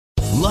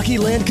Lucky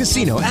Land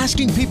Casino,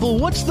 asking people,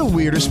 what's the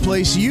weirdest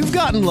place you've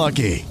gotten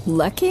lucky?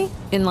 Lucky?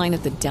 In line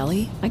at the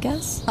deli, I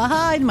guess?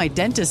 Aha, in my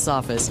dentist's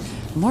office.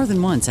 More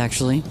than once,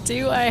 actually.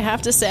 Do I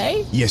have to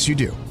say? Yes, you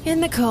do. In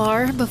the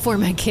car before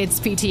my kids'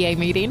 PTA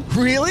meeting.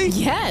 Really?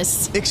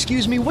 Yes.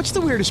 Excuse me, what's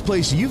the weirdest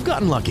place you've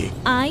gotten lucky?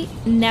 I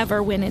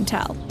never win and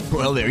tell.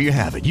 Well, there you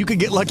have it. You can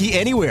get lucky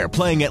anywhere,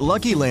 playing at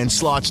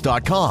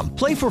LuckyLandSlots.com.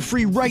 Play for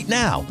free right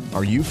now.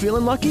 Are you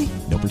feeling lucky?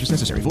 No purchase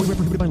necessary. Void where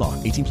prohibited by law.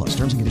 18 plus.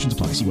 Terms and conditions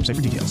apply. See website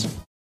for details.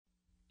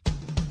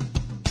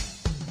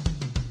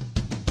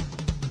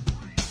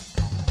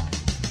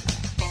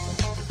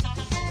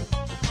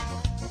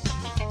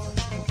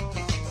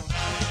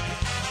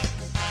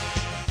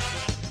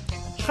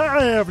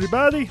 Hi,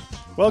 everybody.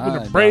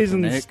 Welcome to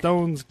Brazen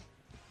Stones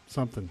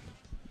something.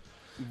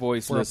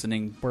 Voice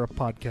listening. We're a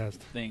podcast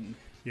thing.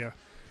 Yeah.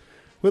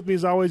 With me,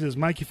 as always, is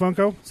Mikey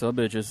Funko. So,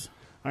 bitches.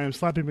 I am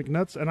Slappy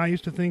McNuts, and I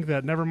used to think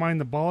that Nevermind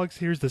the Bollocks,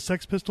 Here's the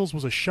Sex Pistols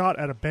was a shot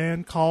at a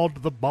band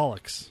called the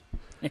Bollocks.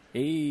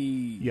 Hey.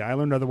 Yeah, I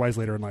learned otherwise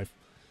later in life.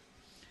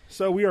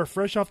 So we are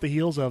fresh off the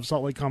heels of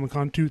Salt Lake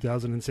ComicCon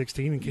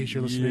 2016. In case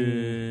you're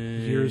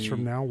listening years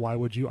from now, why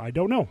would you? I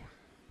don't know.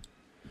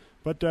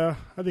 But I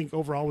think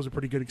overall it was a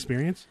pretty good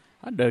experience.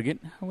 I dug it.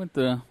 I went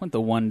the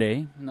one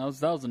day, and that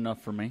was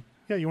enough for me.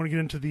 Yeah, you want to get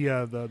into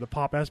the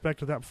pop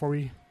aspect of that before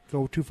we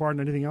go too far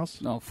into anything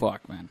else? No,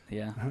 fuck, man.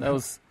 Yeah, it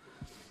was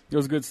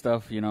good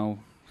stuff. You know,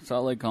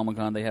 Salt Lake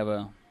ComicCon,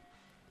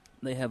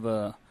 they have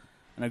an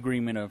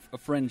agreement of a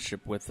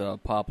friendship with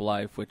Pop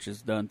Life, which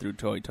is done through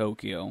Toy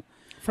Tokyo.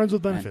 Friends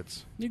with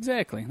benefits. And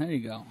exactly. There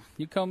you go.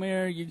 You come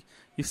here, you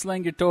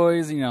slang your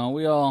toys. You know,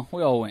 we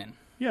all win.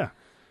 Yeah.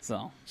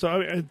 So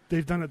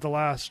they've done it the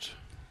last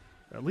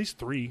at least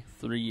 3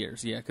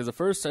 years. Yeah, because the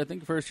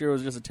first year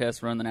was just a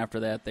test run. Then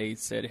after that, they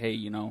said, "Hey,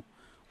 you know,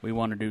 we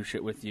want to do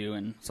shit with you,"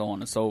 and so on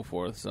and so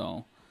forth.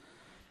 So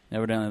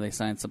evidently, they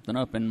signed something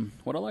up. And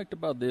what I liked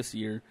about this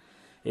year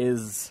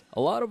is a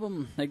lot of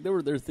them, like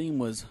their theme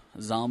was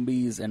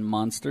zombies and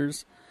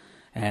monsters,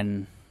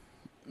 and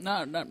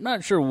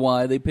not sure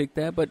why they picked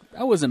that, but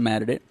I wasn't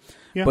mad at it.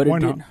 Yeah, but why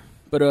not?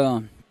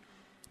 But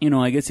you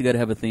know, I guess you got to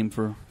have a theme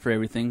for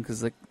everything,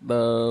 because like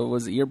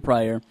the year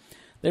prior,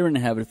 they didn't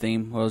have a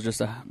theme. Well, it was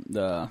just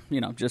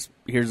just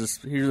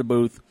here's a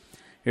booth,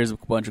 here's a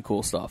bunch of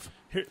cool stuff.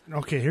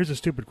 Here's a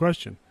stupid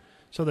question.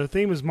 So their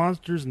theme is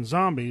monsters and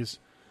zombies.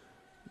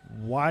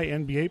 Why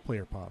NBA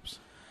player pops?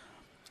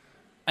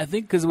 I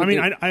think because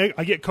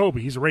I get Kobe.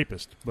 He's a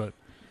rapist, but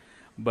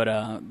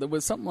there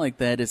was something like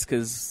that. It's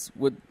because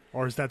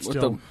or is that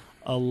still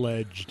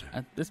alleged?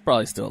 It's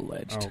probably still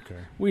alleged. Oh,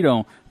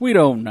 okay. We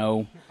don't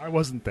know. I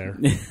wasn't there.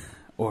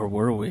 Or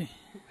were we?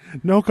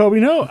 No, Kobe,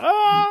 no.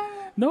 Ah!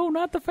 No,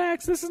 not the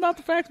facts. This is not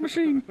the fax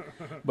machine.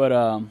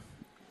 But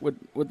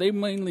what they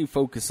mainly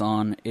focus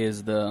on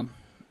is the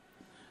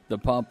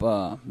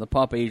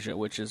pop Asia,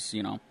 which is,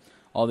 you know,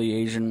 all the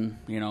Asian,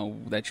 you know,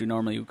 that you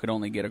normally could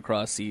only get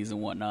across seas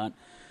and whatnot.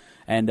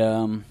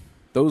 And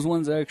those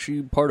ones are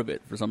actually part of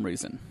it for some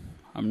reason.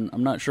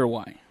 I'm not sure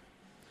why.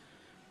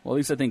 Well, at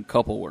least I think a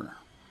couple were.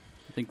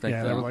 I think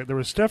there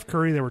was Steph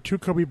Curry, there were 2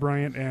 Kobe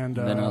Bryant, and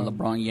then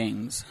LeBron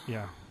Yangs.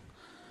 Yeah,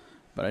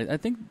 but I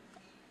think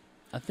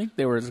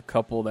there was a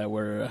couple that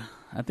were.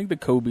 I think the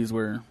Kobe's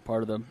were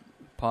part of the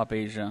Pop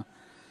Asia,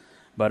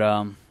 but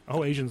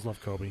Asians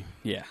love Kobe.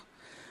 Yeah,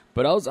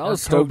 but I was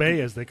stoked.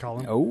 Kobe, as they call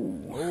him.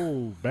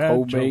 Oh, bad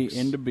Kobe jokes.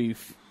 into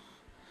beef.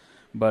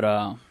 But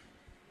I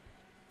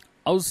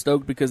was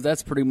stoked because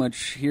that's pretty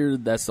much here.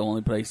 That's the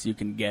only place you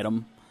can get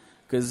them.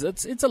 Because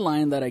it's a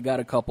line that I got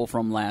a couple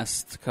from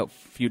last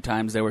few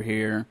times they were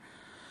here.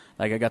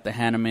 Like I got the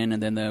Hanuman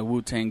and then the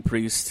Wu-Tang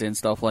Priests and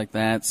stuff like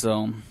that.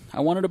 So I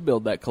wanted to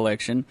build that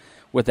collection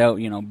without,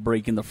 you know,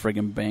 breaking the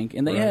friggin' bank.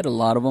 And they had a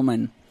lot of them.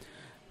 And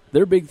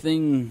their big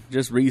thing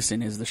just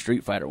recent is the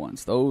Street Fighter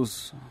ones.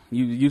 Those,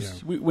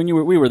 when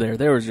we were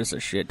there was just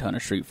a shit ton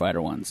of Street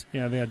Fighter ones.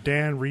 Yeah, they had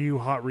Dan, Ryu,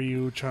 Hot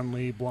Ryu,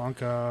 Chun-Li,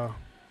 Blanca.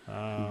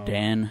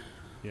 Dan.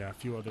 Yeah, a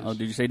few others. Oh,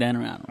 did you say Dan?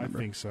 I don't remember.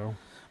 I think so.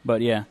 But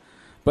yeah.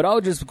 But I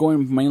was just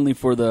going mainly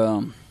for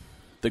the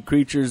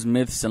creatures,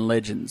 myths, and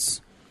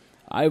legends.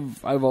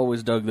 I've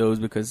always dug those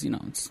because, you know,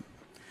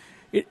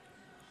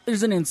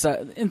 there's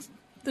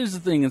a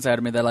thing inside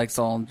of me that likes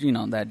all, you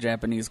know, that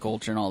Japanese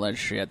culture and all that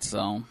shit.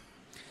 So,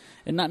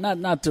 and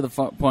not to the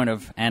point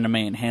of anime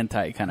and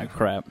hentai kind of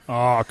crap.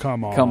 Oh,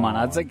 come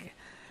on! It's like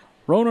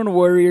Ronin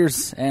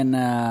Warriors and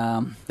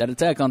that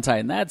Attack on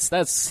Titan.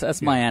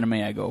 That's my anime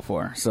I go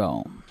for.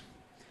 So,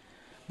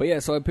 but yeah,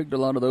 so I picked a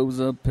lot of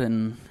those up,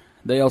 and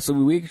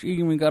we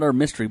even got our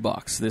mystery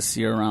box this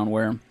year around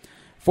where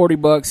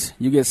 $40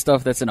 you get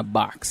stuff that's in a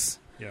box.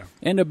 Yeah.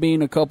 End up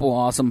being a couple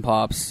awesome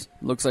pops.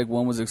 Looks like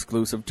one was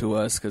exclusive to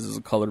us because it's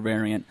a colored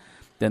variant.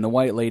 Then the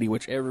White Lady,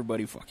 which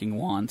everybody fucking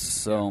wants.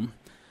 So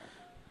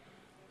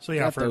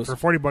yeah, for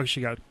 $40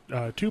 you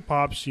got 2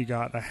 pops. You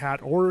got a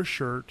hat or a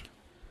shirt,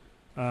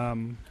 a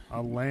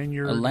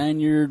lanyard. A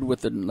lanyard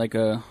with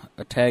a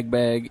tag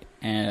bag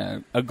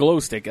and a glow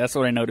stick. That's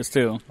what I noticed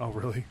too. Oh,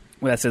 really?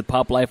 That says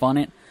Pop Life on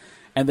it.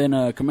 And then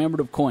a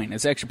commemorative coin.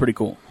 It's actually pretty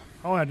cool.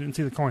 Oh, I didn't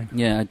see the coin.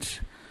 Yeah, I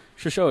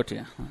should show it to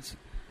you.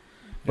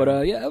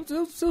 But, yeah, it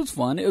was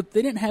fun. They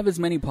didn't have as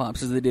many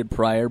pops as they did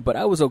prior, but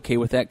I was okay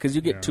with that because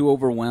you get too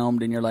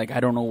overwhelmed and you're like, I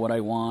don't know what I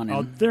want.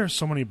 And there are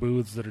so many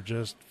booths that are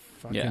just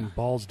fucking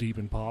balls deep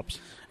in pops.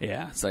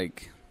 Yeah, it's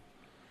like...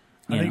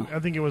 I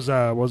think it was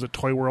it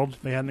Toy World?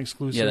 They had an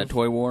exclusive. Yeah, that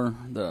Toy War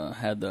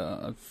had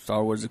the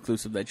Star Wars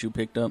exclusive that you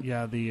picked up.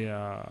 Yeah,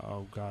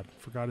 oh God,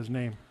 forgot his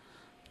name.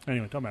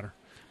 Anyway, don't matter.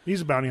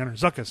 He's a bounty hunter.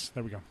 Zuckuss.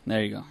 There we go.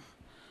 There you go.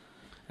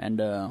 And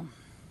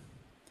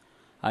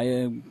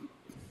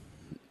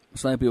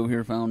Slappy over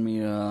here found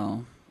me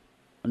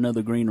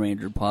another Green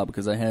Ranger pop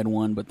because I had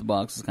one, but the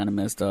box was kind of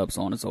messed up,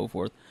 so on and so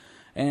forth.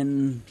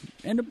 And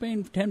ended up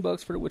paying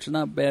 $10 for it, which is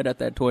not bad at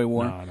that Toy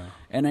War. No.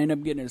 And I ended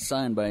up getting it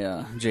signed by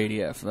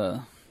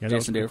JDF,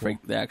 Jason David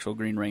Frank, the actual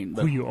Green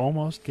Ranger. Who you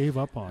almost gave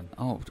up on.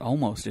 Oh,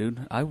 almost,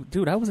 dude. I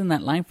was in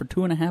that line for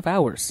 2.5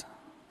 hours.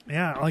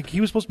 Yeah, like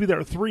he was supposed to be there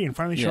at 3 and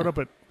finally showed up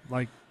at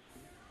like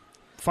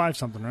 5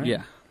 something, right?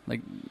 Yeah,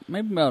 like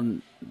maybe about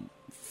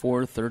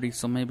 4:30,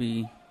 so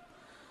maybe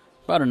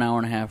about an hour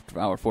and a half,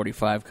 hour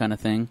 45 kind of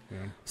thing. Yeah.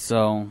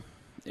 So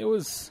it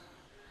was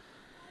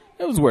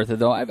worth it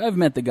though. I've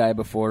met the guy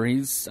before.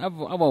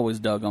 I've always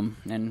dug him,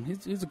 and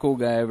he's a cool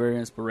guy, very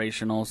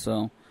inspirational.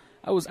 So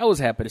I was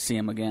happy to see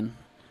him again.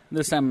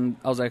 This time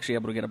I was actually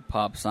able to get a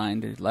pop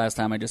signed. Last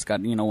time I just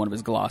got one of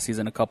his glossies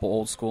and a couple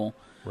old school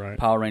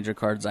Power Ranger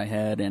cards I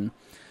had.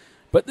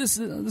 But this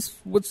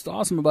what's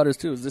awesome about it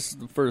too is this is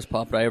the first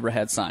pop that I ever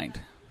had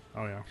signed.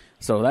 Oh yeah.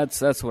 So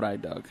that's what I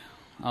dug.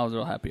 I was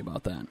real happy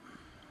about that.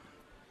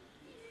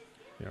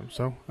 Yeah.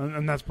 So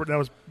and that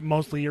was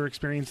mostly your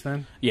experience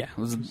then. Yeah,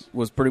 it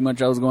was pretty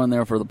much I was going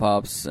there for the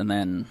pops and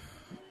then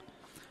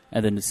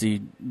to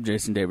see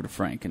Jason David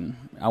Frank, and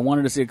I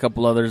wanted to see a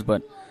couple others,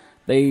 but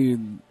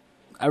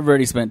I've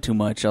already spent too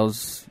much. I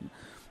was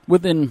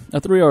within a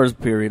 3 hours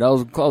period. I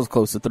was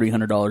close to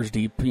 $300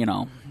 deep.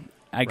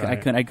 I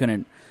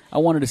couldn't. I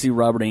wanted to see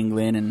Robert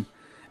Englund and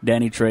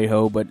Danny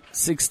Trejo, but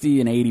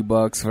 $60 and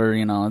 $80 for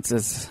it's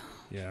just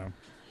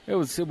it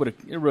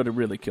would have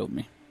really killed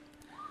me.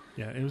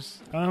 Yeah, it was.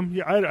 I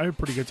had a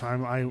pretty good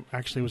time. I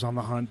actually was on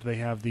the hunt. They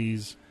have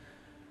these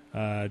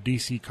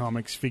DC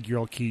Comics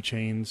figural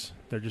keychains.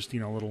 They're just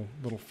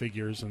little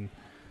figures, and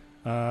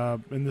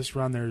in this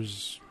run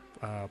there's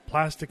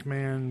Plastic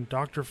Man,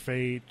 Dr.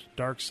 Fate,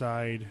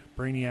 Darkseid,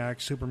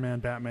 Brainiac, Superman,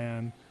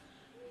 Batman,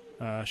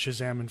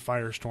 Shazam, and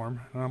Firestorm.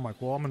 And I'm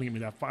like, well, I'm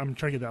trying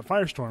to get that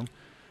Firestorm,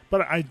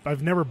 but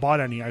I've never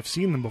bought any. I've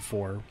seen them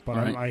before, but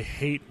I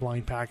hate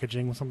blind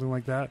packaging with something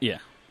like that. Yeah.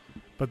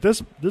 But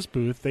this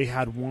booth, they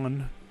had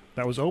one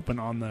that was open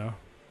on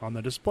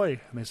the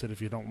display, and they said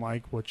if you don't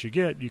like what you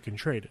get, you can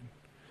trade it.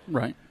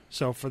 Right.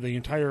 So for the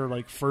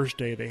entire first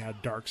day, they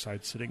had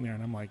Darkseid sitting there,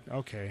 and I'm like,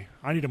 okay,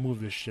 I need to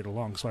move this shit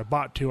along. So I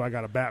bought 2. I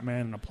got a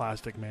Batman and a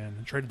Plastic Man,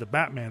 and traded the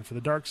Batman for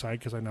the Darkseid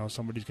because I know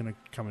somebody's going to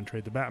come and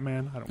trade the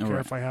Batman. I don't care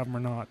if I have him or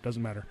not;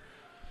 doesn't matter.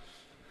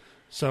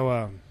 So,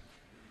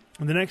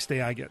 and the next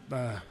day,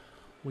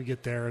 we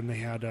get there, and they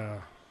had,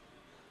 oh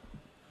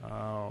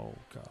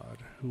God,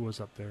 who was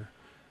up there?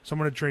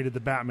 Someone had traded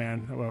the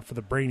Batman for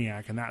the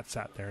Brainiac, and that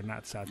sat there, and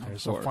that sat there.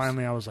 So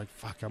finally, I was like,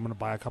 fuck, I'm going to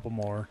buy a couple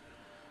more.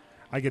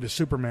 I get a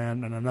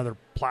Superman and another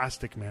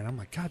Plastic Man. I'm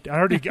like, God,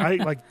 I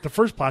like the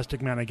first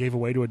Plastic Man I gave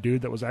away to a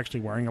dude that was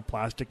actually wearing a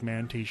Plastic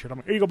Man t-shirt. I'm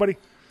like, here you go, buddy.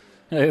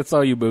 Hey, it's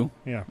all you, boo.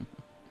 Yeah.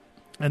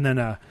 And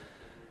then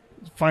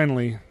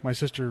finally, my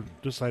sister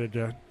decided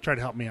to try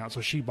to help me out, so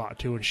she bought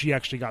 2, and she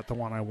actually got the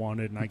one I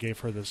wanted, and I gave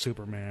her the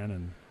Superman,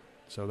 and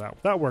so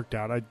that worked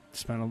out. I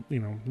spent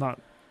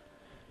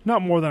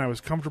not more than I was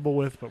comfortable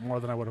with, but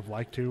more than I would have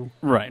liked to.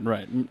 Right.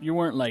 You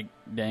weren't like,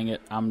 dang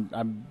it,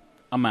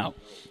 I'm out.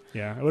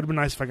 Yeah, it would have been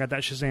nice if I got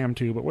that Shazam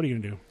too, but what are you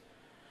going to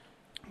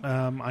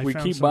do? We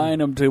keep buying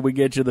them till we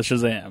get you the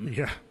Shazam.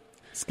 Yeah.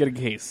 Let's get a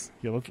case.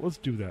 Yeah, let's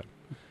do that.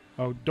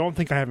 Oh, don't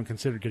think I haven't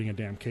considered getting a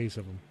damn case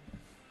of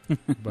them.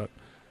 But,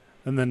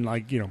 and then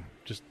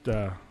just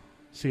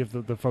see if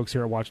the folks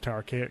here at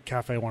Watchtower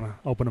Cafe want to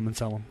open them and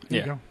sell them. There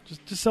you go.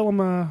 Just sell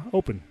them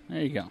open.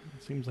 There you go.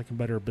 Seems like a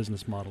better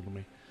business model to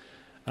me.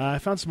 I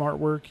found some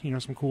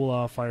artwork, some cool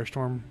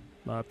Firestorm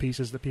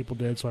pieces that people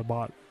did, so I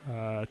bought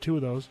 2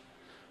 of those.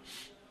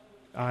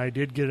 I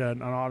did get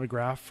an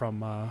autograph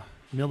from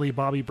Millie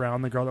Bobby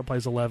Brown, the girl that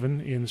plays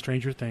 11 in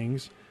Stranger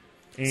Things.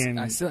 And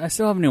I still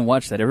haven't even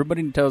watched that.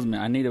 Everybody tells me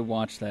I need to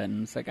watch that,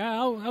 and it's like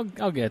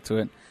I'll get to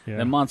it. Yeah.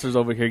 The monster's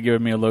over here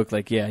giving me a look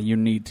like, yeah, you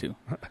need to.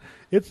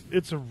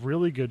 It's a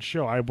really good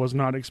show. I was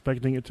not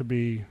expecting it to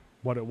be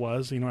what it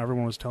was.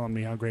 Everyone was telling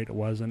me how great it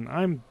was, and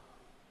I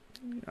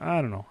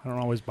don't know. I don't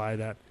always buy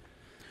that.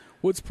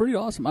 Well, it's pretty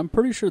awesome. I'm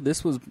pretty sure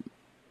this was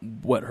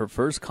her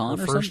first con or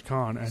something? Her first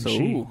con, and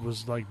she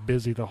was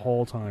busy the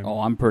whole time.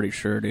 Oh, I'm pretty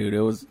sure, dude.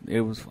 It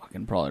was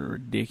fucking probably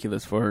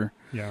ridiculous for her.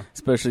 Yeah.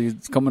 Especially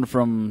it's coming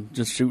from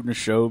just shooting a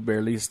show,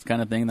 barely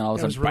kind of thing. Then all of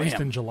a sudden, it was released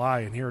in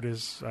July, and here it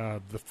is,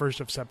 the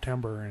 1st of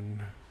September, and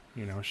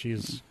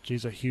she's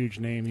a huge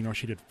name.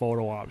 She did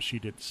photo ops, she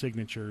did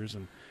signatures,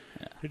 and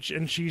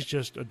And she's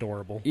just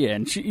adorable. Yeah,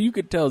 and you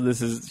could tell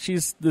this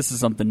is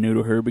something new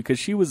to her because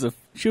she was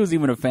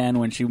even a fan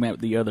when she met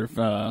the other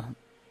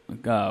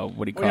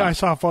what do you call it? Yeah, I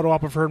saw a photo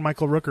op of her and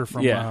Michael Rooker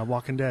from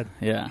Walking Dead.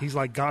 Yeah. He's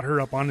like got her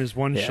up on his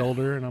one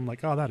shoulder, and I'm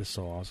like, oh, that is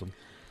so awesome.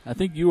 I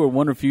think you are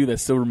one of few that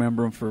still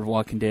remember him for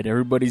Walking Dead.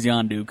 Everybody's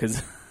Yondu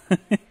because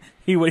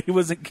he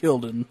wasn't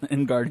killed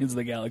in Guardians of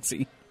the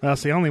Galaxy.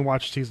 See, I only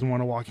watched season 1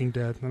 of Walking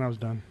Dead, and I was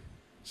done.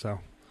 So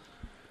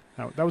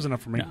that was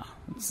enough for me. No,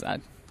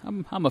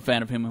 I'm a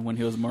fan of him when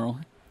he was Merle.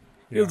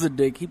 He was a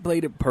dick. He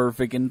played it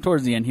perfect, and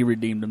towards the end, he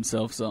redeemed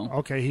himself. So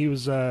okay, he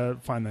was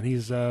fine then.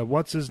 He's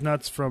what's his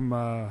nuts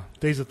from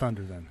Days of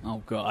Thunder then.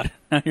 Oh God,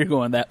 you're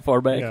going that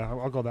far back? Yeah,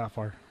 I'll go that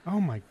far. Oh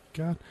my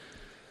God,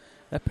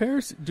 that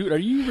Paris dude. Are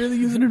you really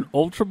using an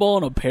Ultra Ball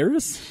on a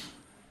Paris?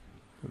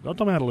 Don't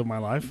tell me how to live my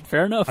life.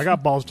 Fair enough. I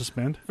got balls to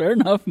spend. Fair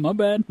enough. My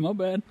bad.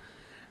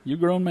 You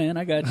grown man.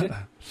 I got you.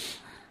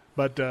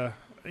 But I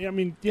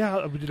mean,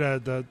 I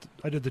did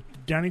the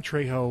Danny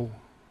Trejo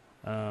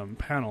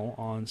panel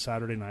on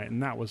Saturday night,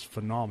 and that was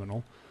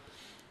phenomenal.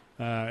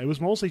 It was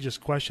mostly just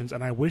questions,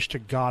 and I wish to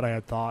God I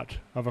had thought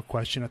of a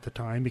question at the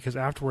time, because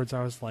afterwards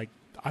I was like,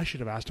 I should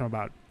have asked him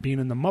about being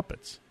in the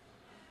Muppets,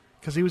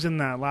 because he was in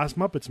that last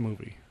Muppets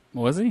movie.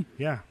 Was he?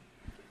 Yeah.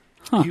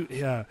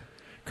 Huh.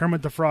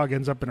 Kermit the Frog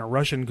ends up in a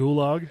Russian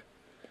gulag,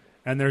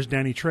 and there's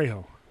Danny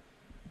Trejo.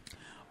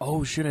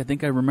 Oh shit! I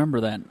think I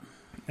remember that.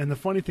 And the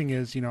funny thing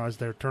is, as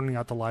they're turning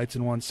out the lights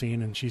in one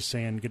scene and she's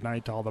saying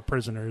goodnight to all the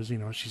prisoners,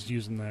 she's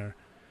using their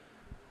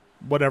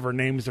whatever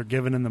names they're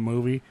given in the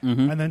movie.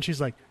 Mm-hmm. And then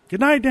she's like,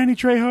 goodnight, Danny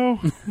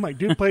Trejo. I'm like,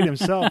 dude played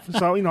himself.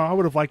 So, I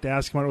would have liked to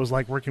ask him what it was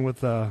like working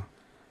with Kermit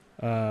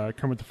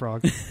the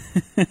Frog.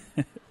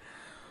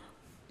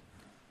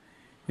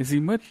 Is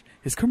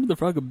Kermit the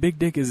Frog a big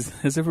dick as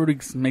everybody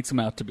makes him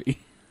out to be?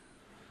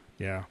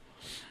 Yeah.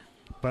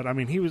 But, I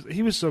mean, he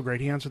was so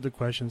great. He answered the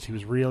questions. He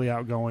was really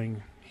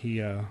outgoing.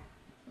 He,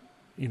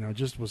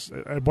 just was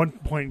at one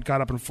point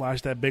got up and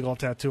flashed that big old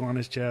tattoo on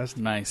his chest.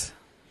 Nice.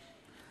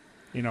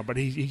 But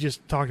he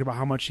just talked about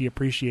how much he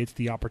appreciates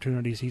the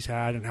opportunities he's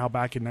had, and how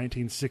back in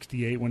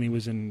 1968 when he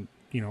was in,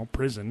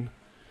 prison,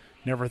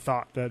 never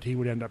thought that he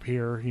would end up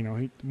here.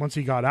 Once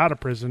he got out of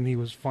prison, he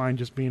was fine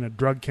just being a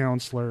drug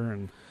counselor.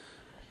 And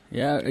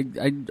yeah,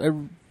 I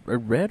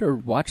read or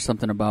watched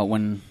something about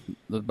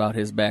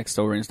his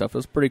backstory and stuff. It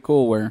was pretty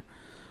cool where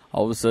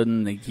all of a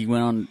sudden he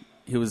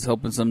was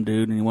helping some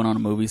dude, and he went on a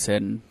movie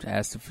set and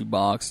asked if he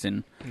boxed,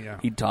 and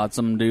he taught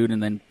some dude,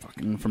 and then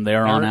fucking from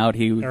there on out,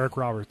 Eric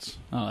Roberts.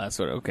 Oh, that's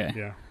what. Okay.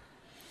 Yeah,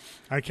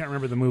 I can't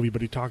remember the movie,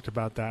 but he talked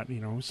about that.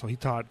 So he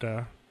taught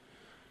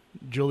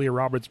Julia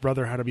Roberts'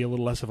 brother how to be a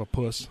little less of a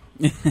puss.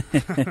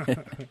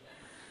 But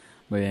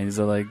yeah, he's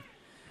like,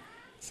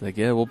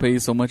 yeah, we'll pay you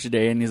so much a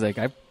day, and he's like,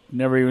 I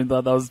never even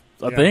thought that was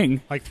a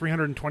thing. Like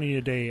 $320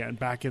 a day, and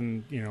back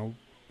in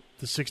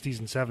the 60s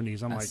and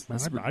 70s. I'm like,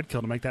 man, I'd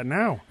kill to make that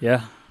now.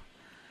 Yeah.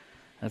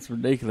 That's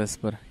ridiculous,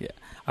 but yeah.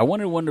 I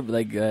wonder,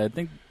 I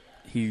think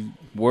he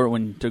wore it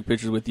when he took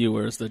pictures with you,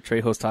 where it's the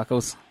Trejo's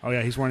Tacos. Oh,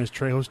 yeah, he's wearing his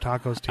Trejo's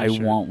Tacos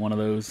t-shirt. I want one of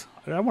those.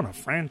 I want a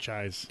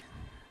franchise.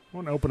 I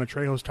want to open a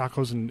Trejo's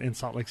Tacos in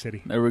Salt Lake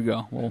City. There we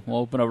go. We'll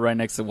open up right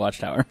next to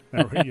Watchtower.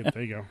 There you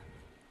go.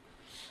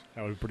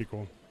 That would be pretty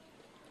cool.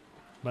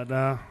 But,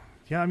 I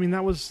mean,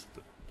 that was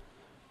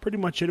pretty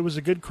much it. It was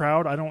a good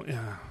crowd.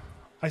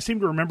 I seem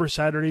to remember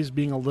Saturdays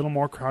being a little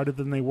more crowded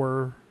than they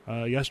were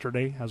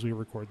yesterday as we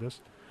record this.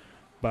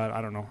 But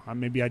I don't know.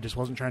 Maybe I just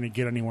wasn't trying to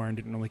get anywhere and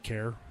didn't really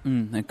care.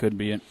 That could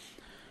be it.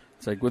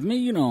 It's like with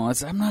me,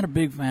 I'm not a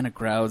big fan of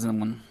crowds, and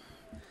when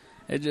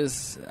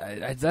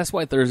that's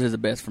why Thursday's the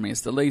best for me.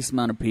 It's the least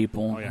amount of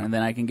people, and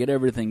then I can get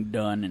everything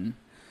done, and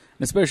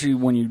especially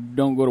when you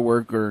don't go to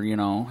work or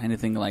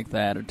anything like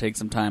that, or take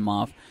some time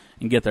off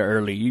and get there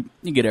early,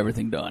 you get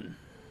everything done.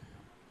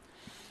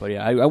 But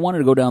yeah, I wanted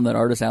to go down that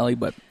artist alley,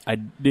 but I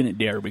didn't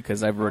dare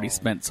because I've already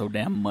spent so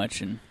damn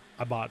much. And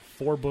I bought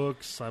 4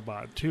 books. I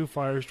bought 2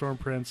 Firestorm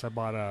prints. I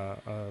bought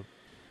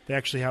they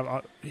actually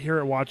have here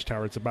at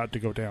Watchtower. It's about to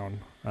go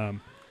down.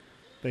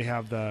 They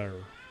have the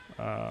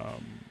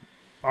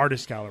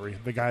artist gallery.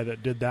 The guy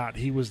that did that,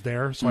 he was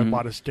there. So I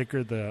bought a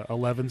sticker, the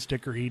 11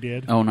 sticker he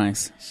did. Oh,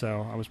 nice.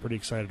 So I was pretty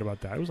excited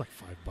about that. It was like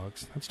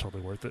 $5. That's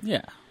totally worth it.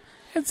 Yeah,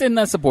 and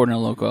that's supporting a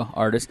local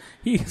artist.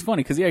 He's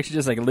funny because he actually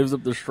just lives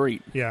up the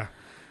street. Yeah,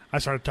 I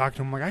started talking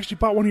to him. I'm like, I actually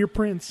bought one of your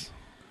prints.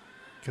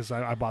 Because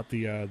I bought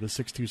the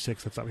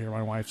 626 that's up here.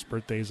 My wife's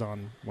birthday's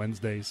on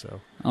Wednesday,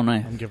 so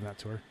nice. I'm giving that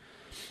to her.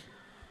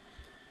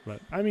 But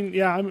I mean,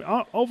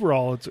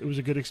 overall, it was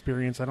a good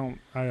experience.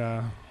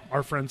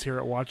 Our friends here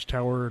at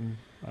Watchtower and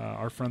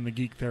our friend the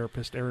geek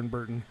therapist Aaron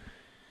Burton,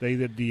 they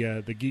did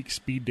the geek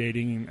speed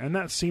dating, and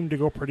that seemed to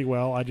go pretty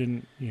well. I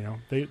didn't,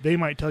 they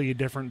might tell you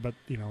different, but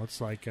it's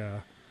like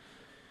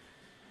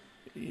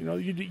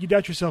you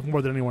doubt yourself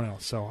more than anyone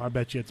else. So I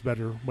bet you it's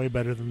way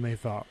better than they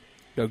thought.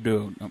 Dope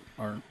Duo.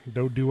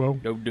 Dope Duo?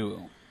 Dope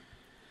Duo.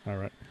 All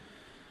right.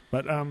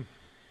 But,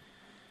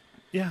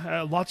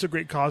 lots of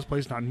great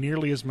cosplays. Not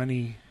nearly as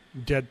many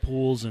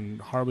Deadpools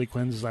and Harley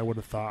Quinns as I would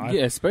have thought.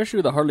 Yeah, especially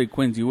with the Harley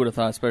Quinns, you would have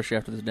thought, especially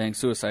after the dang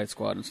Suicide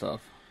Squad and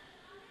stuff.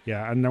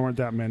 Yeah, and there weren't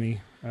that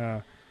many.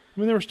 I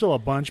mean, there were still a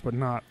bunch, but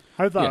not.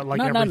 I thought like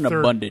not every an third.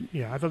 abundant.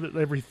 Yeah, I thought that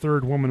every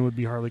third woman would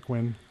be Harley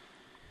Quinn.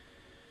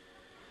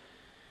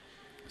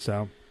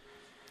 So,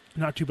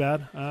 not too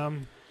bad.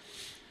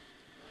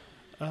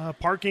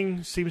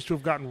 Parking seems to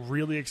have gotten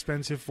really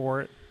expensive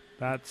for it.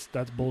 That's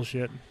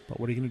bullshit. But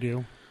what are you gonna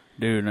do?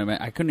 Dude, I mean,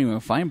 I couldn't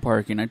even find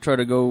parking. I tried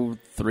to go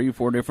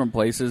 3-4 different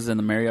places, and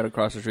the Marriott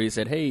across the street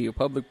said, "Hey,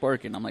 public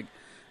parking." I'm like,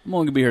 I'm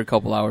only gonna be here a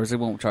couple hours. They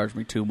won't charge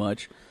me too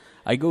much.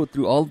 I go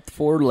through all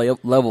 4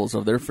 levels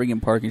of their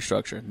friggin' parking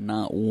structure.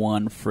 Not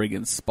one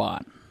friggin'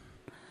 spot.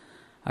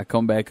 I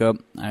come back up,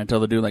 and I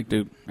tell the dude, like,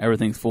 dude,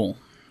 everything's full.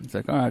 He's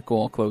like, all right,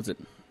 cool, I'll close it.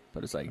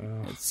 But it's like,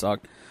 it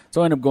sucked.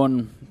 So I ended up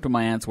going to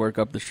my aunt's work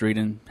up the street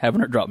and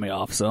having her drop me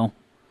off, so.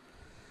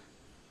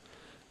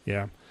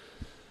 Yeah.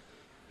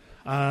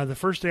 The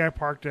first day I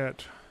parked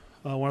at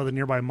one of the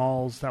nearby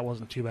malls, that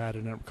wasn't too bad,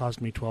 and it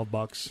cost me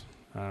 $12.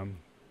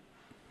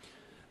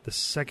 The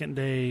second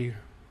day,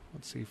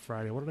 let's see,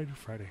 Friday. What did I do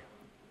Friday?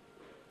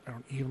 I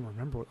don't even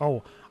remember.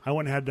 Oh, I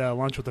went and had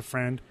lunch with a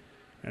friend,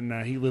 and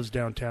he lives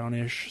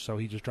downtown-ish, so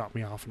he just dropped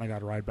me off, and I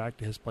got a ride back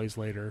to his place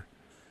later.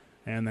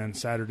 And then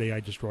Saturday, I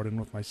just rode in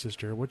with my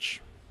sister,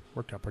 which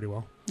worked out pretty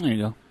well. There you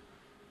go.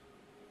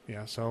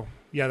 Yeah, so,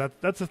 yeah,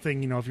 that's the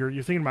thing, you know, if you're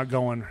thinking about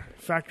going,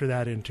 factor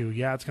that into,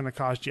 yeah, it's going to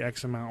cost you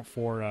X amount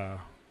for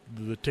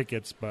the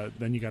tickets, but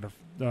then you got to,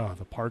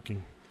 the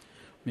parking.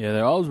 Yeah,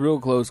 they're always real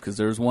close, because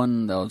there's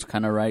one that was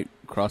kind of right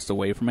across the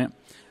way from it. It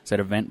said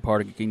event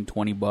parking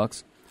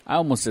 $20. I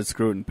almost said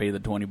screw it and pay the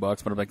 $20,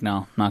 but I'm like,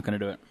 no, not going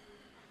to do it.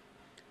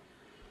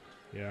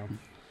 Yeah.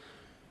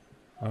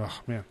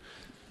 Oh, man.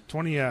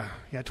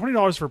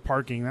 $20 for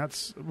parking.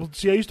 That's, well,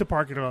 see, I used to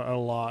park it a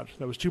lot.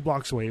 That was 2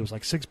 blocks away. It was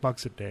like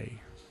 $6 a day.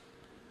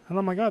 And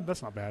I'm like, God,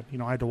 that's not bad. You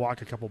know, I had to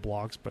walk a couple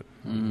blocks, but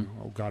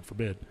oh, God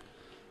forbid.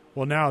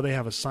 Well, now they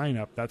have a sign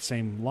up that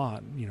same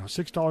lot. You know,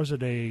 $6 a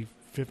day,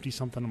 50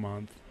 something a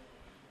month.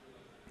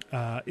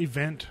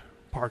 Event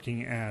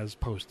parking as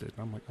posted.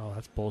 I'm like, oh,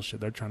 that's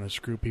bullshit. They're trying to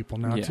screw people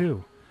now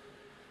too.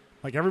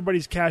 Like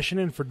everybody's cashing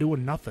in for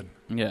doing nothing.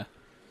 Yeah.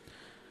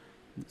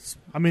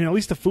 I mean, at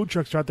least the food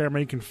trucks are out there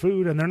making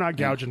food, and they're not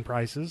gouging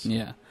prices.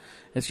 Yeah.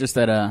 It's just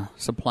that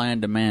supply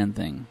and demand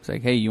thing. It's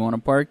like, hey, you want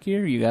to park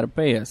here? You got to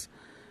pay us.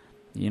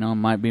 You know, it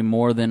might be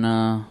more than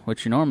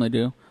what you normally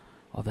do.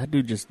 Oh, that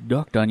dude just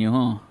ducked on you,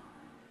 huh?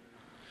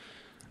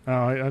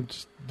 I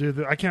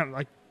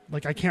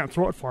can't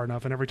throw it far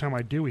enough, and every time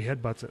I do, he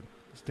headbutts it.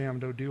 This damn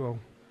duo.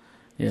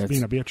 Yeah, it's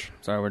being a bitch.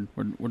 Sorry,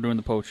 we're doing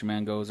the Poetry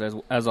Man goes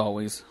as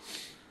always.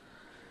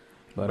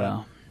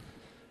 But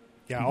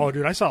yeah, oh,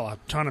 dude, I saw a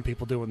ton of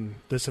people doing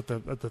this at the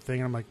thing,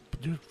 and I'm like,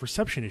 dude,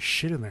 reception is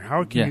shit in there.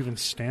 How can you even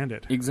stand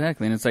it?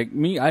 Exactly, and it's like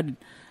me,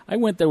 I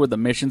went there with a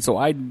mission, so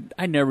I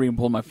never even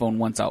pulled my phone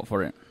once out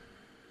for it.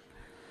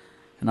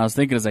 And I was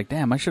thinking, it's like,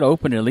 damn, I should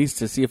open it at least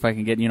to see if I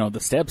can get, you know, the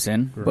steps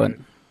in. Right.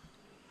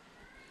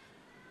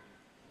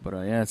 But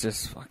yeah, it's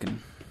just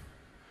fucking.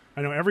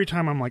 I know every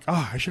time I'm like,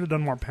 I should have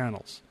done more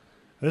panels.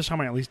 This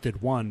time I at least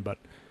did one, but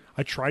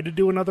I tried to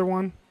do another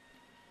one.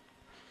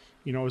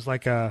 You know, it was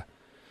like a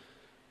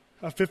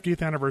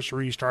 50th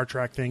anniversary Star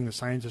Trek thing, the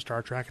science of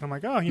Star Trek. And I'm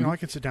like, I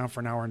can sit down for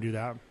an hour and do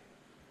that.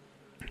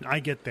 I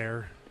get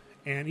there,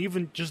 and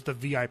even just the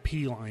VIP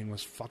line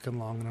was fucking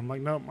long. And I'm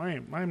like, no,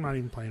 I'm not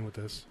even playing with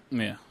this.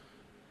 Yeah.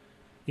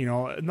 You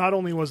know, not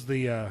only was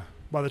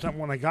by the time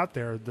when I got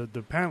there,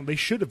 the panel, they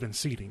should have been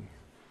seating.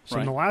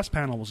 So the last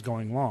panel was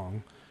going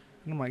long.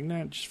 And I'm like,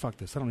 nah, just fuck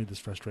this. I don't need this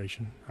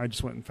frustration. I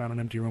just went and found an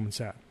empty room and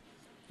sat.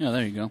 Yeah,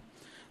 there you go.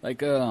 Like,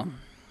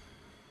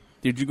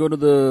 did you go to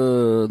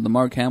the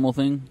Mark Hamill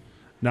thing?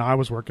 No, I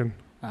was working.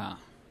 Because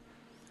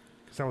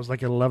that was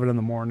like at 11 in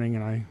the morning,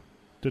 and I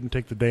didn't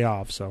take the day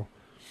off, so.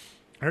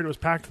 I heard it was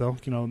packed, though.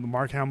 You know, the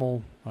Mark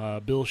Hamill,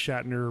 Bill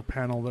Shatner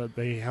panel that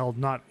they held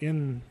not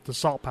in the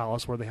Salt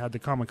Palace where they had the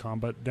Comic-Con,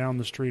 but down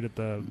the street at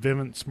the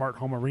Vivint Smart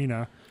Home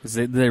Arena.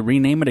 Did they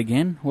rename it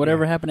again?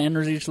 Whatever happened to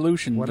Energy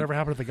Solution? Whatever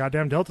happened to the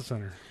goddamn Delta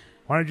Center?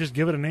 Why don't you just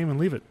give it a name and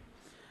leave it?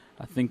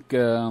 I think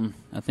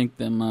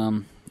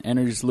them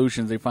Energy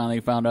Solutions, they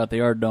finally found out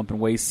they are dumping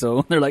waste,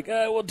 so they're like,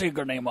 we'll take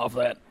our name off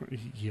that.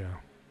 Yeah.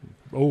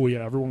 Oh,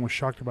 yeah, everyone was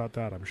shocked about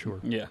that, I'm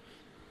sure. Yeah.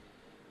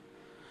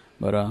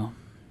 But,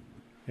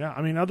 yeah,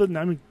 I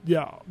mean,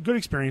 good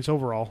experience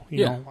overall.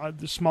 You know,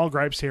 small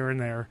gripes here and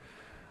there.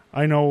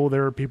 I know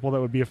there are people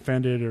that would be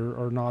offended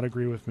or not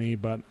agree with me,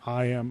 but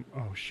I am.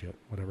 Oh shit!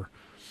 Whatever.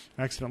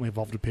 I accidentally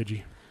evolved a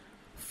Pidgey.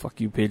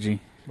 Fuck you, Pidgey.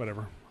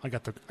 Whatever. I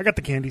got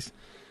the candies.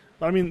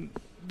 But I mean,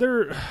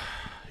 they're.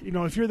 You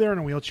know, if you're there in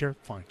a wheelchair,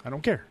 fine. I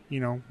don't care. You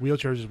know,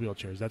 wheelchairs is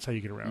wheelchairs. That's how you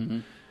get around. Mm-hmm.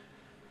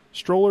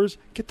 Strollers,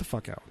 get the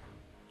fuck out.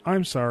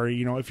 I'm sorry,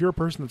 you know, if you're a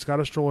person that's got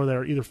a stroller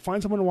there, either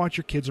find someone to watch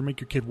your kids or make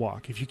your kid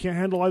walk. If you can't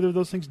handle either of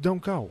those things,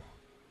 don't go.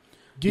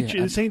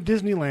 This ain't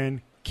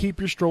Disneyland.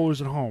 Keep your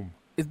strollers at home.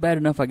 It's bad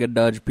enough I could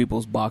dodge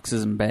people's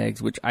boxes and bags,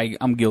 which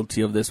I'm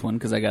guilty of this one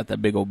because I got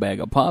that big old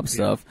bag of pop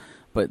stuff.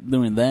 But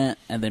doing that,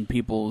 and then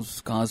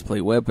people's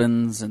cosplay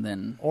weapons, and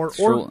then or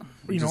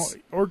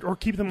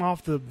keep them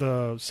off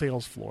the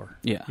sales floor.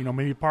 Yeah,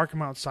 maybe park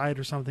them outside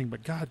or something.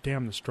 But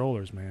goddamn the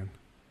strollers, man.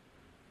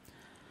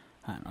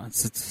 I don't know.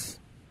 It's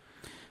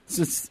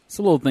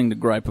a little thing to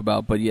gripe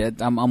about, but yeah,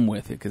 I'm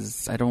with it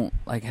because I don't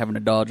like having to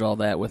dodge all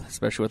that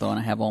especially when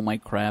I have all my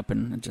crap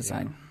and it just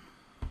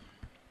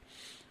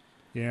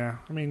Yeah,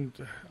 I mean,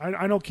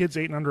 I know kids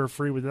 8 and under are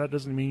free, but that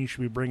doesn't mean you should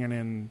be bringing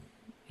in,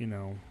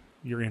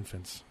 your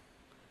infants.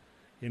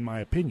 In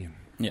my opinion.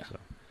 Yeah. So.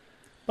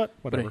 But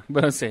whatever.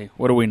 But I say,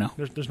 what do we know?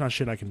 There's not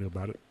shit I can do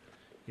about it.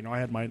 I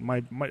had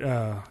my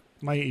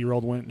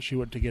 8-year-old she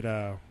went to get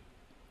a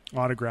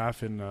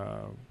autograph in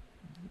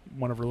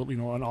one of her,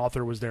 an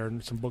author was there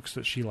and some books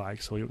that she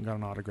liked, so we went and got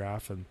an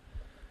autograph, and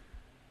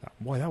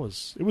boy, it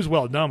was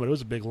well done, but it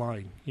was a big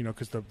line,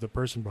 because the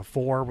person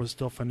before was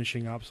still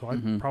finishing up, so I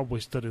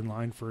probably stood in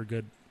line for a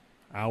good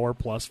hour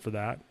plus for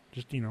that,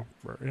 just,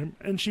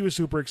 and she was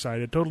super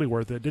excited, totally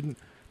worth it, didn't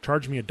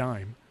charge me a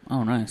dime.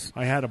 Oh, nice.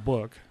 I had a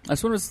book.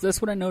 That's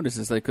what I noticed.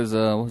 Is like because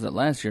what was it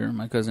last year?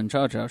 My cousin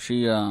Chow Chow,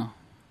 she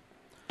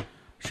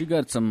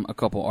got a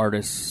couple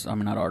artists. I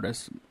mean, not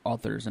artists,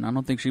 authors, and I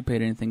don't think she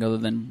paid anything other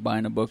than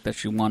buying a book that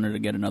she wanted to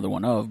get another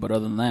one of. But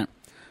other than that,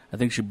 I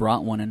think she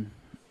brought one, and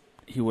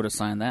he would have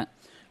signed that.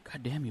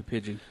 God damn you,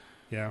 Pidgey.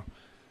 Yeah.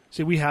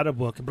 See, we had a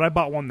book, but I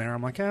bought one there.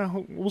 I'm like,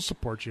 we'll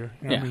support you.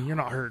 Yeah. I mean, you're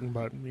not hurting,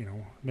 but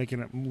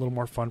making it a little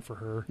more fun for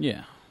her.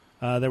 Yeah.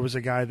 There was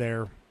a guy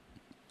there.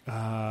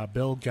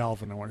 Bill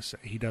Galvin, I want to say.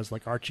 He does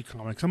like Archie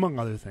comics, among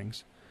other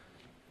things.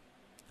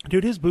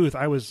 Dude, his booth,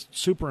 I was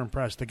super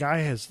impressed. The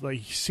guy he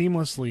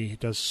seamlessly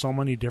does so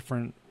many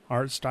different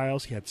art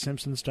styles. He had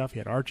Simpson stuff, he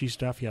had Archie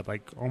stuff, he had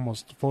like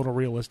almost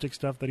photorealistic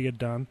stuff that he had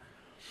done.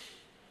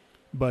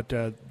 But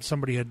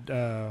somebody had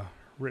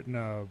written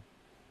a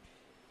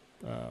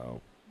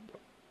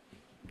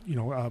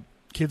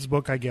kid's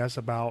book, I guess,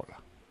 about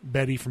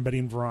Betty from Betty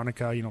and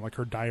Veronica, like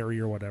her diary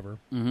or whatever.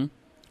 Mm-hmm.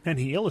 And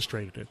he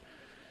illustrated it.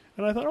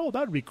 And I thought,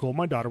 that would be cool.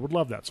 My daughter would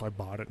love that. So I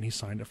bought it, and he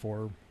signed it for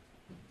her.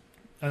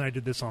 And I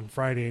did this on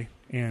Friday,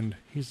 and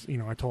he's,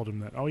 I told him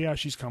that,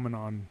 she's coming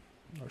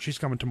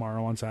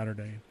tomorrow on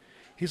Saturday.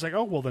 He's like,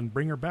 well, then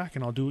bring her back,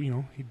 and I'll do,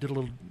 he did a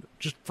little,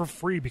 just for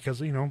free, because,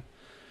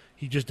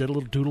 he just did a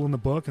little doodle in the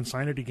book and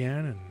signed it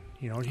again, and,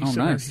 he's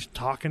sitting there, he's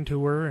talking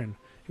to her, and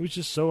it was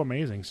just so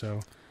amazing, so.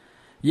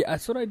 Yeah,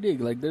 that's what I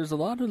dig. Like, there's a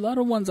lot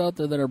of ones out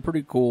there that are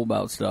pretty cool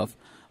about stuff.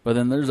 But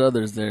then there's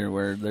others there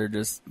where they're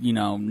just,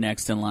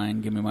 next in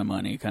line, give me my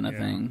money kind of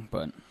thing.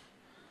 But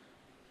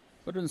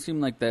it doesn't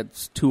seem like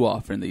that's too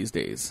often these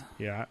days.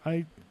 Yeah,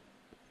 I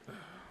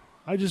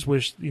just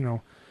wish,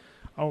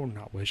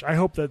 not wish. I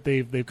hope that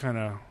they've kind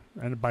of,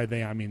 and by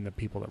they I mean the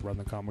people that run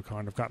the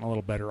Comic-Con, have gotten a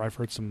little better. I've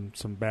heard some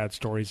bad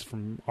stories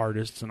from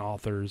artists and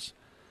authors,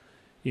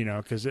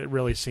 because it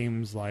really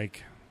seems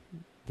like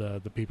the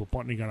people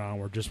putting it on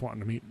were just wanting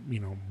to meet,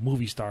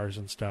 movie stars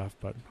and stuff.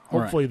 But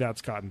hopefully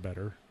that's gotten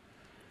better.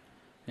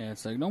 Yeah,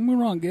 it's like, don't get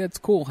me wrong, it's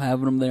cool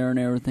having them there and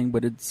everything,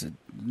 but it's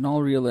in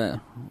all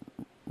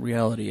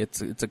reality, it's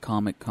a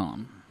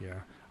Comic-Con. Yeah,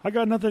 I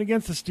got nothing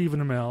against the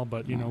Stephen Amell,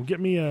 but get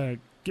me a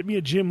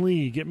Jim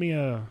Lee, get me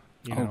a.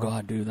 Oh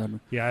God, dude!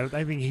 I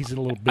think he's a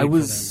little big.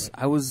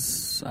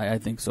 I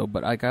think so,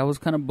 but I was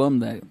kind of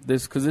bummed that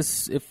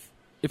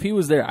if he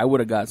was there, I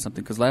would have got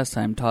something. Because last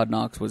time Todd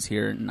Knox was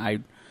here, and I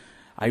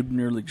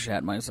nearly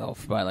shat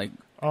myself by like.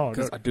 Oh,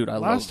 dude!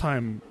 Last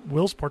time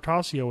Will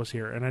Portacio was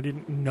here, and I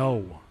didn't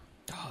know.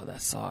 Oh,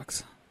 that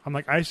sucks. I'm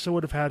like, I still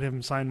would have had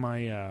him sign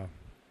my,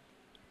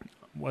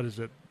 what is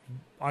it,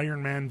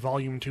 Iron Man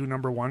Volume 2,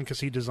 number 1, because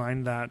he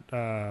designed that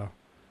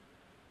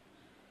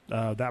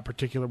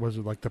particular, was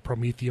it like the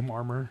Prometheum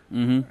armor?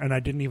 Mm-hmm. And I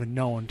didn't even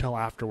know until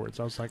afterwards.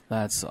 I was like,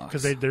 that sucks.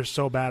 Because they're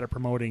so bad at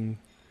promoting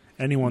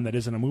anyone that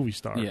isn't a movie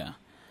star. Yeah.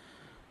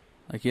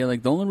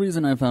 Like the only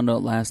reason I found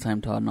out last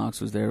time Todd Knox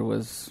was there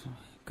was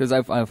because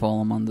I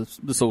follow him on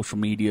the social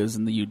medias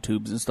and the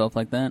YouTubes and stuff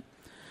like that.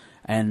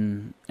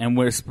 And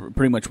we're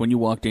pretty much when you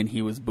walked in,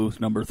 he was booth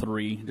number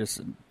 3.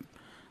 Just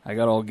I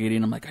got all giddy,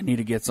 and I'm like, I need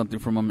to get something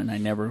from him, and I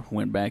never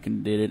went back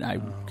and did it. I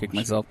kicked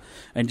myself.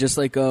 And just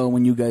like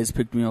when you guys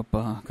picked me up,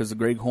 because of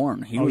Greg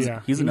Horn,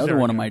 he's another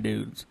one of my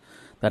dudes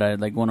that I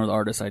like, one of the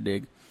artists I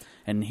dig.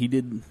 And he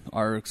did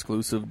our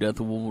exclusive Death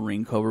of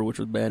Wolverine cover, which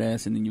was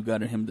badass. And then you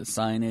got him to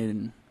sign it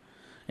and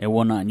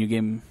whatnot. And you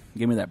gave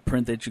me that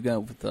print that you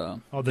got with the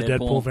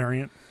Deadpool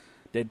variant,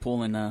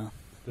 Deadpool and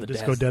the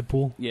Disco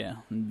Deadpool. Yeah,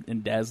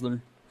 and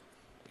Dazzler.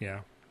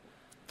 Yeah.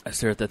 I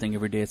stare at that thing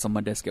every day. It's on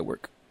my desk at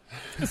work.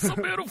 It's so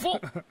beautiful.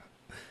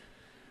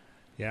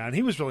 Yeah, and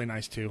he was really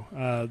nice, too.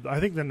 I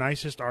think the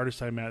nicest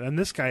artist I met, and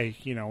this guy,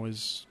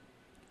 is,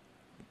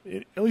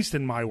 at least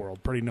in my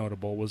world, pretty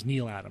notable, was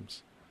Neil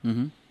Adams.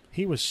 Mm-hmm.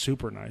 He was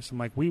super nice. I'm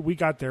like, we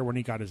got there when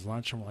he got his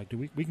lunch, and we're like,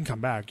 dude, we can come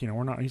back.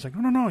 We're not. And he's like,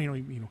 no.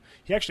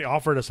 He actually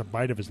offered us a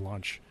bite of his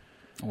lunch.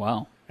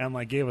 Wow. And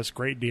like gave us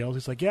great deals.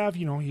 He's like, yeah, if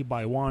you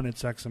buy one,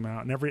 it's X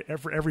amount, and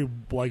every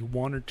like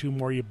 1 or 2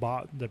 more you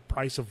bought, the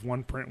price of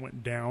one print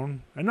went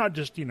down, and not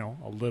just a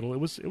little. It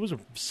was a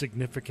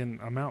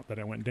significant amount that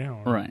it went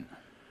down. Right.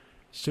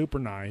 super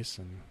nice,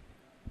 and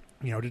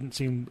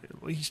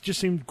he just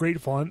seemed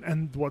grateful.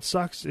 And what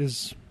sucks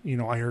is,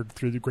 I heard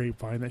through the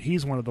grapevine that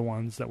he's one of the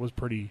ones that was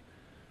pretty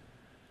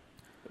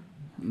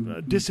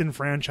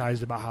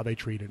disenfranchised about how they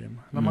treated him.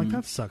 And I'm like,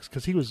 that sucks,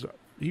 because he was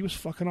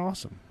fucking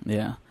awesome.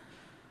 Yeah,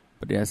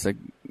 but yeah, it's like,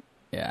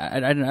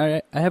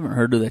 I haven't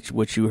heard of that.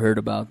 What you heard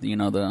about,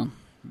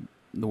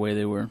 the way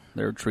they were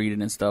treated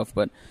and stuff,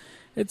 but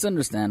it's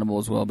understandable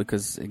as well,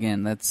 because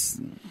again,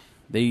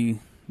 they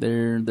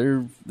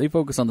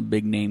focus on the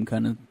big name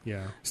kind of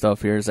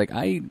stuff here. It's like,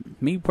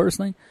 me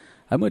personally,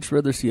 I'd much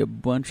rather see a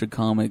bunch of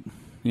comic,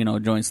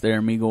 joints there,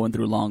 and me going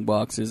through long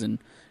boxes and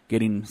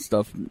getting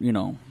stuff,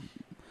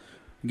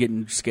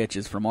 getting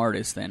sketches from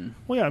artists than...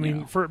 Well, yeah, I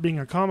mean, for it being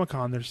a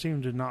Comic-Con, there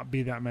seemed to not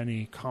be that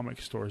many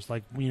comic stores.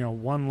 Like, the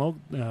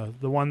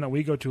one that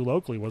we go to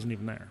locally wasn't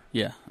even there.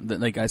 Yeah,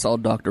 like I saw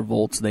Dr.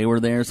 Volts, they were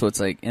there, so it's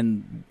like,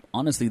 and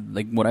honestly,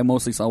 like what I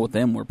mostly saw with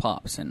them were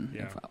Pops,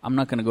 and I'm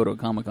not going to go to a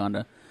Comic-Con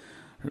to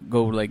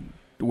go like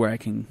where I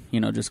can,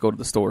 just go to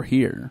the store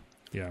here.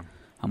 Yeah.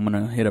 I'm going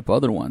to hit up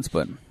other ones,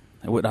 but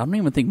I don't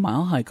even think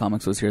Mile High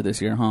Comics was here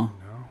this year, huh?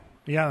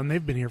 Yeah, and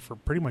they've been here for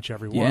pretty much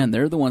every one. Yeah, and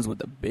they're the ones with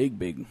the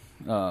big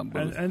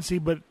and see,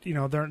 but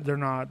they're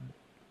not,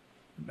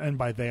 and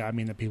by they I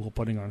mean the people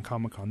putting on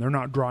Comic-Con. They're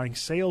not drawing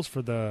sales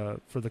for the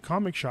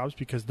comic shops,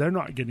 because they're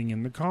not getting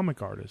in the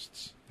comic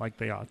artists like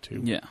they ought to.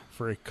 Yeah.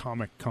 For a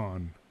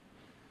Comic-Con,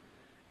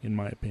 in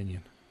my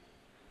opinion.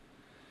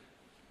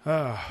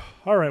 All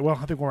right, well,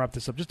 I think we'll wrap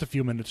this up. Just a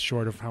few minutes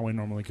short of how we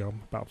normally go,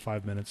 about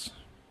 5 minutes.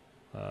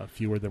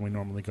 Fewer than we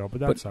normally go, but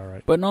that's all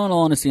right. But in all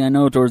honesty, I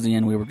know towards the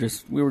end we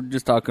were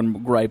just talking,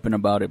 griping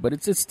about it, but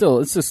it's still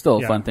a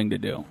fun thing to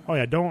do. Oh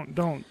yeah,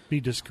 don't be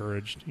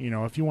discouraged.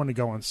 If you want to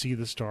go and see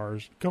the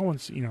stars, go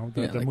and see,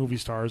 the movie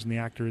stars and the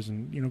actors,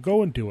 and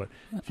go and do it.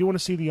 If you want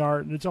to see the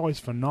art, it's always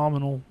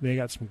phenomenal. They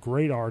got some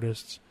great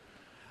artists.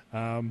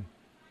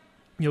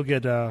 You'll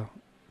get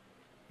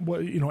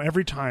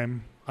every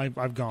time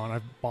I've gone,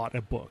 I've bought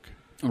a book,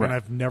 and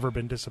I've never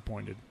been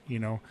disappointed.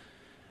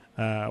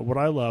 What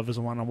I love is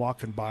when I'm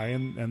walking by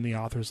and the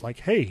author's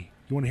like, "Hey,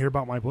 you want to hear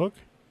about my book?"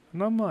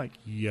 And I'm like,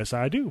 "Yes,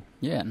 I do."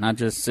 Yeah, not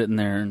just sitting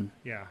there and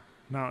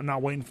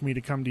not waiting for me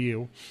to come to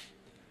you.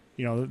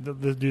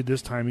 The dude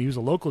this time, he was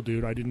a local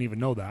dude. I didn't even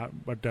know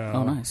that, but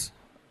oh, nice.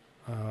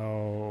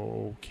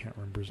 Oh, can't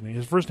remember his name.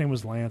 His first name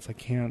was Lance. I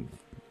can't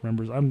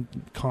remember. I'm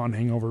con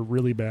hangover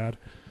really bad.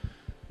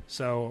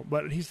 So,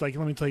 but he's like,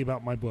 "Let me tell you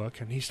about my book,"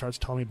 and he starts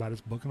telling me about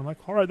his book, and I'm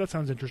like, "All right, that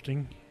sounds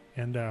interesting."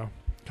 And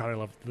God, I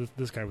love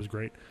this guy was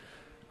great.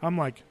 I'm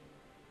like,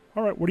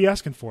 "All right, what are you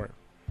asking for it?"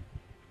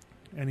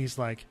 And he's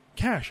like,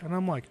 "Cash." And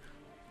I'm like,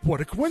 "What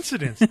a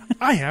coincidence.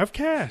 I have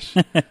cash."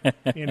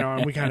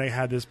 And we kind of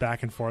had this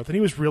back and forth. And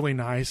he was really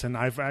nice, and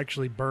I've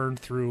actually burned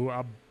through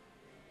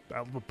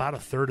about a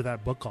third of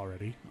that book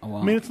already. Oh,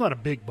 wow. I mean, it's not a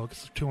big book.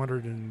 It's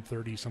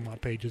 230 some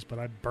odd pages, but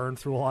I burned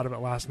through a lot of it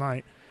last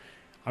night.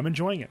 I'm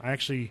enjoying it.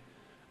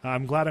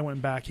 I'm glad I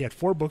went back. He had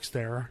 4 books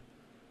there.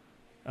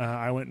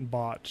 I went and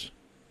bought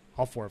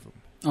all 4 of them.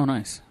 Oh,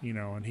 nice.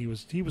 And he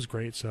was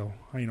great. So,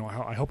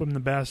 I hope him the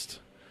best.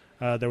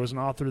 There was an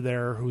author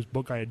there whose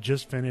book I had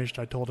just finished.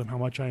 I told him how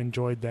much I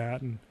enjoyed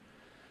that, and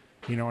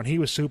and he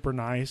was super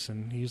nice.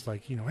 And he's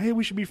like, "Hey,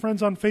 we should be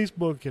friends on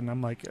Facebook." And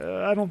I'm like,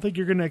 "I don't think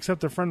you're going to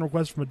accept a friend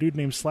request from a dude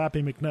named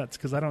Slappy McNuts,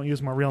 because I don't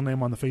use my real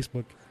name on the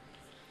Facebook."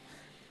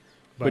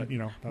 But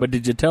but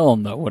did you tell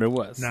him though what it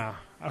was? Nah,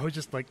 I was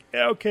just like,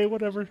 "Yeah, okay,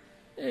 whatever."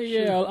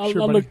 Yeah,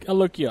 I'll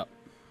look you up.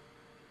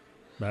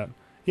 But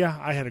yeah,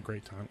 I had a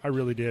great time. I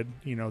really did.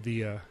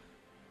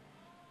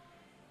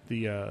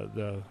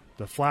 The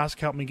flask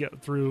helped me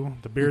get through.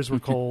 The beers were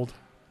cold.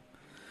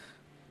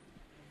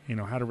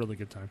 Had a really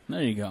good time.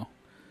 There you go.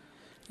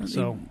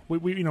 So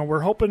we're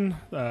hoping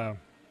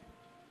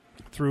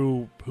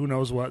through who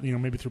knows what,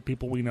 maybe through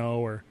people we know,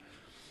 or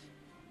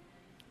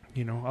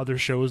other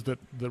shows that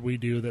we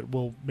do, that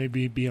we'll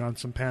maybe be on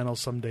some panels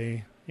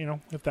someday.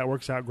 If that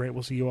works out, great.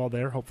 We'll see you all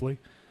there, hopefully.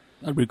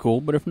 That'd be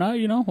cool. But if not,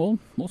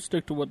 we'll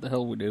stick to what the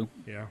hell we do.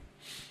 Yeah.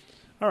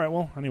 All right.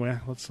 Well, anyway,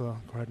 let's go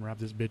ahead and wrap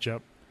this bitch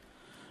up.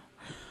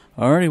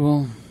 Alrighty.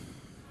 Well,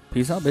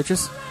 peace out,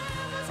 bitches.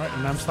 All right,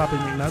 and I'm Slappy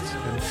McNuts.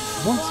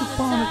 And once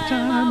upon a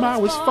time, I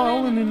was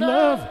falling in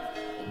love.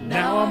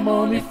 Now I'm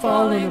only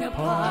falling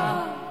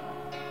apart.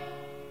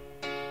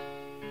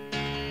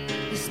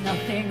 There's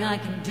nothing I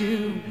can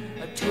do.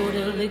 A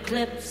total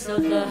eclipse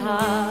of the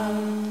heart.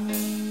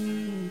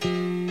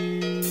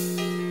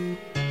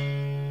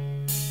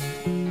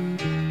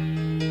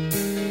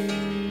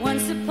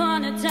 Once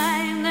upon a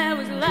time there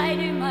was light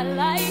in my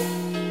life,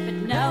 but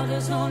now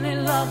there's only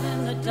love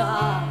in the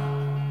dark.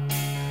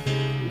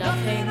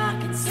 Nothing I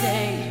can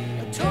say,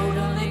 a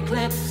total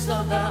eclipse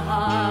of the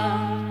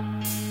heart.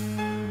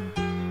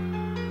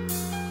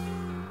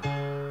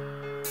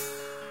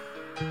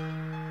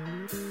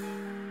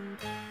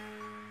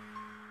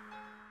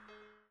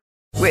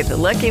 With the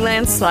Lucky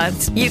Land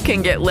Slots, you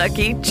can get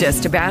lucky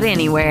just about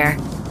anywhere.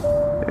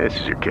 This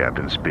is your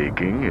captain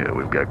speaking.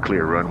 We've got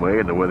clear runway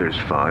and the weather's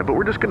fine, but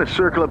we're just going to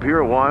circle up here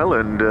a while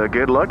and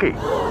get lucky.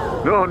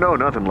 No,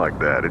 nothing like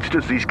that. It's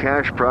just these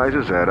cash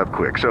prizes add up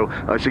quick. So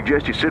I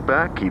suggest you sit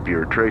back, keep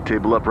your tray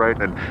table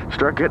upright, and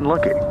start getting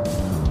lucky.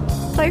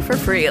 Play for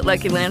free at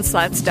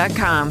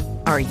LuckyLandSlots.com.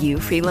 Are you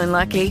feeling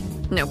lucky?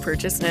 No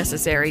purchase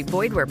necessary.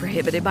 Void where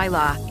prohibited by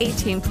law.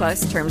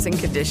 18+ terms and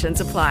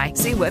conditions apply.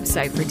 See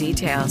website for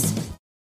details.